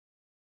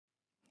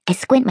I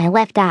squint my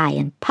left eye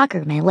and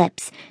pucker my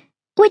lips,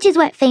 which is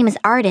what famous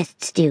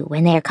artists do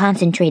when they are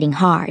concentrating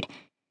hard.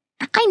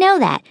 I know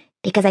that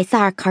because I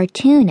saw a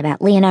cartoon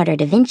about Leonardo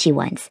da Vinci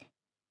once,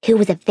 who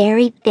was a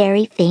very,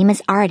 very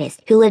famous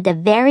artist who lived a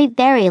very,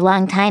 very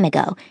long time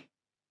ago.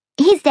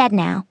 He's dead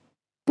now,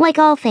 like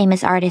all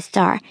famous artists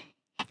are,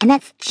 and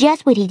that's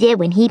just what he did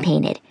when he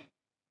painted.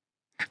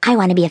 I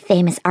want to be a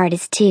famous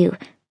artist too,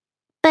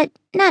 but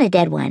not a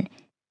dead one.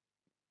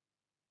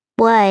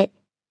 What?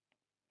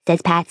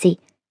 Says Patsy.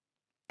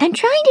 I'm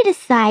trying to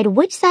decide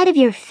which side of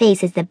your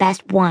face is the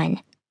best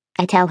one,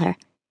 I tell her.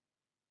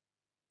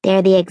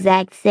 They're the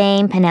exact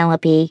same,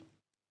 Penelope,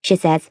 she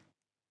says.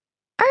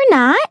 Or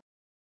not.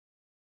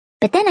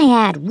 But then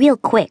I add real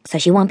quick so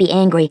she won't be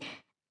angry.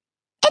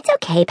 It's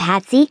okay,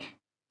 Patsy.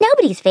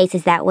 Nobody's face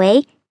is that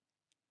way.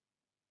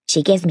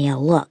 She gives me a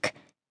look.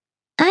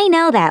 I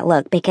know that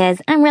look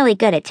because I'm really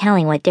good at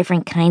telling what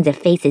different kinds of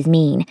faces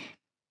mean.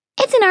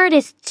 It's an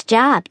artist's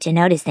job to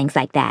notice things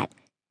like that.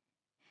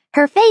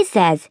 Her face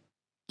says,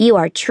 "You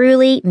are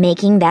truly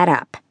making that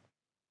up."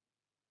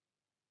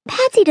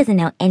 Patsy doesn't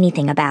know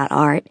anything about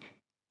art.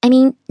 I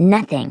mean,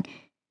 nothing.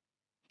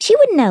 She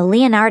wouldn't know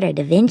Leonardo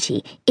da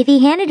Vinci if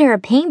he handed her a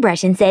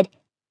paintbrush and said,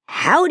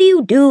 "How do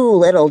you do,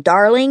 little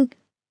darling?"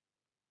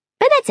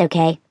 But that's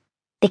okay,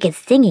 because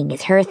singing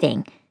is her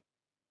thing.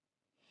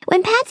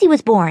 When Patsy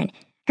was born,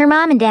 her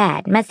mom and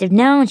dad must have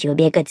known she would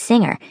be a good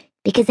singer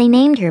because they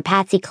named her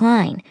Patsy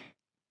Cline,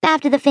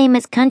 after the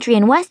famous country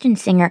and western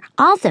singer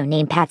also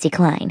named Patsy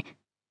Cline.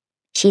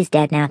 She's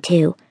dead now,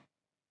 too.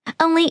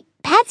 Only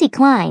Patsy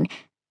Cline,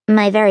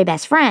 my very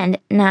best friend,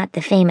 not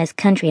the famous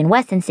country and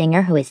western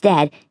singer who is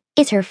dead,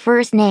 is her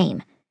first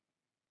name.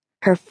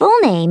 Her full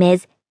name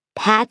is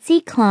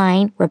Patsy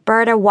Cline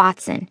Roberta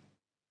Watson,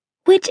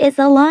 which is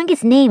the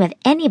longest name of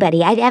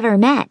anybody I've ever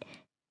met,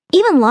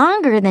 even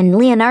longer than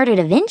Leonardo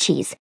da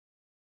Vinci's.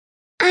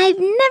 I've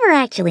never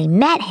actually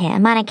met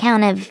him on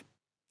account of,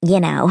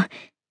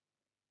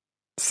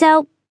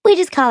 So we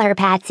just call her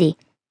Patsy.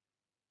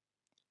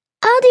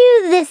 I'll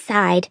do this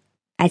side,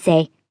 I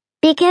say,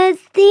 because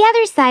the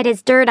other side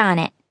has dirt on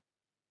it.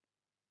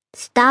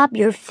 Stop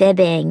your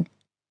fibbing.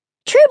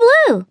 True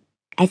blue,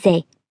 I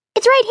say.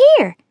 It's right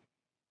here.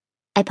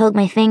 I poke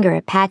my finger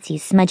at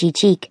Patsy's smudgy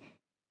cheek,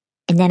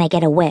 and then I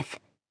get a whiff.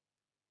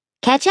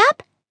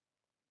 Ketchup?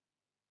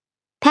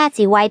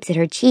 Patsy wipes at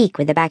her cheek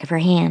with the back of her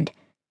hand.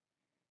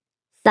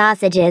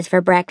 Sausages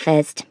for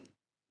breakfast.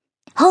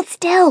 Hold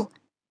still,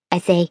 I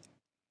say.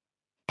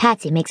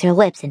 Patsy makes her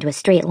lips into a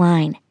straight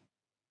line.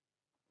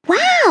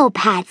 Wow,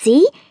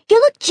 Patsy, you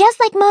look just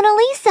like Mona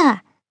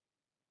Lisa.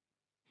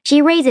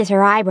 She raises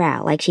her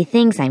eyebrow like she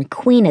thinks I'm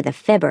queen of the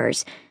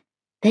fibbers,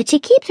 but she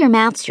keeps her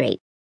mouth straight.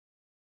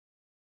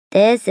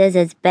 This is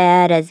as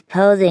bad as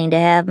posing to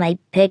have my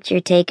picture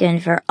taken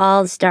for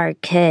All-Star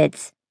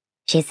Kids,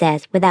 she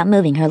says without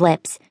moving her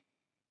lips.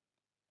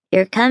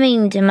 You're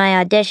coming to my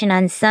audition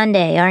on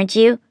Sunday, aren't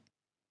you?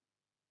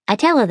 I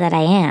tell her that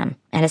I am,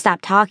 and to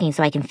stop talking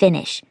so I can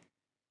finish.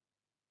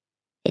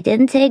 It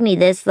didn't take me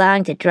this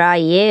long to draw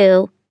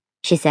you,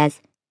 she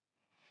says.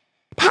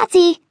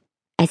 Patsy,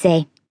 I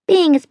say,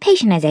 being as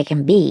patient as I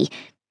can be,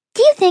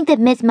 do you think that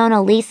Miss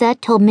Mona Lisa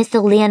told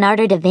Mr.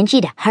 Leonardo da Vinci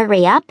to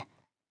hurry up?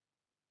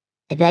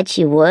 I bet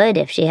she would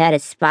if she had a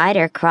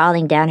spider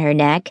crawling down her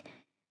neck,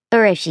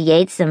 or if she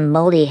ate some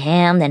moldy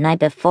ham the night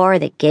before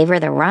that gave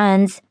her the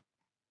runs.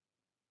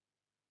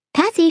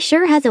 Patsy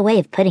sure has a way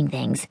of putting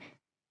things.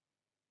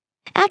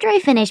 After I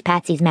finish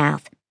Patsy's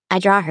mouth, I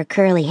draw her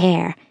curly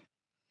hair.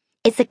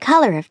 It's the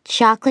color of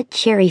chocolate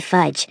cherry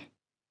fudge,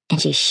 and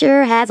she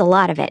sure has a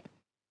lot of it.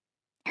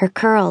 Her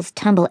curls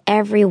tumble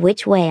every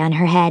which way on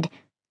her head.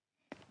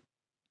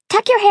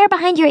 Tuck your hair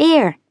behind your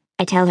ear,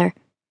 I tell her.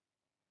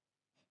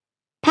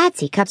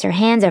 Patsy cups her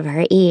hands over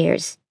her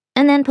ears,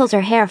 and then pulls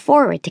her hair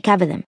forward to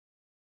cover them.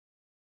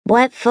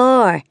 What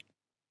for?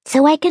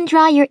 So I can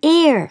draw your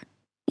ear.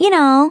 You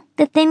know,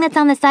 the thing that's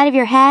on the side of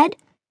your head.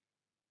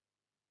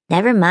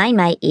 Never mind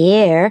my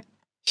ear,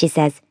 she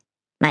says.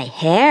 My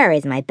hair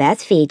is my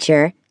best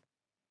feature.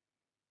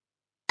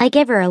 I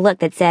give her a look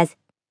that says,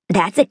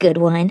 that's a good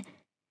one.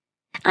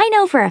 I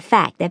know for a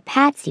fact that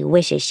Patsy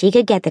wishes she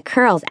could get the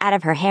curls out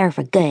of her hair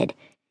for good,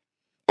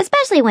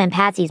 especially when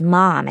Patsy's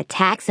mom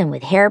attacks him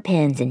with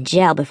hairpins and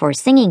gel before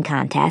singing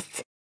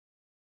contests,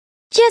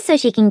 just so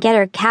she can get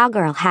her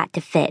cowgirl hat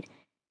to fit.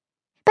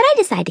 But I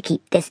decide to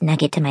keep this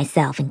nugget to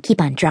myself and keep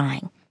on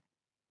drawing.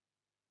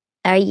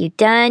 Are you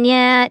done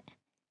yet?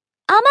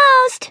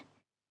 Almost.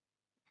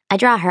 I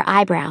draw her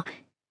eyebrow.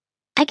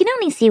 I can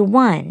only see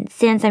one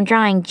since I'm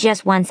drawing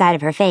just one side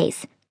of her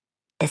face,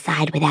 the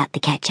side without the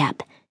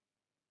ketchup.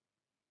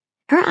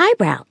 Her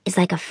eyebrow is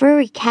like a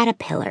furry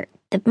caterpillar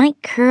that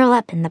might curl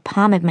up in the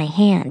palm of my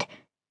hand.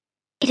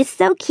 It is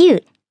so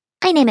cute.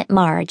 I name it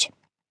Marge.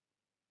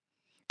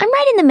 I'm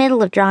right in the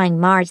middle of drawing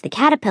Marge the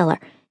caterpillar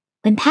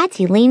when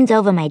Patsy leans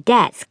over my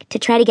desk to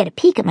try to get a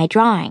peek at my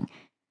drawing.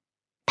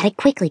 But I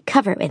quickly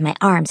cover it with my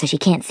arm so she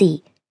can't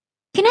see.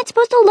 You're not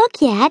supposed to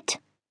look yet,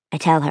 I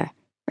tell her.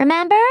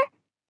 Remember?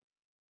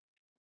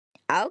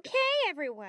 Okay, everyone.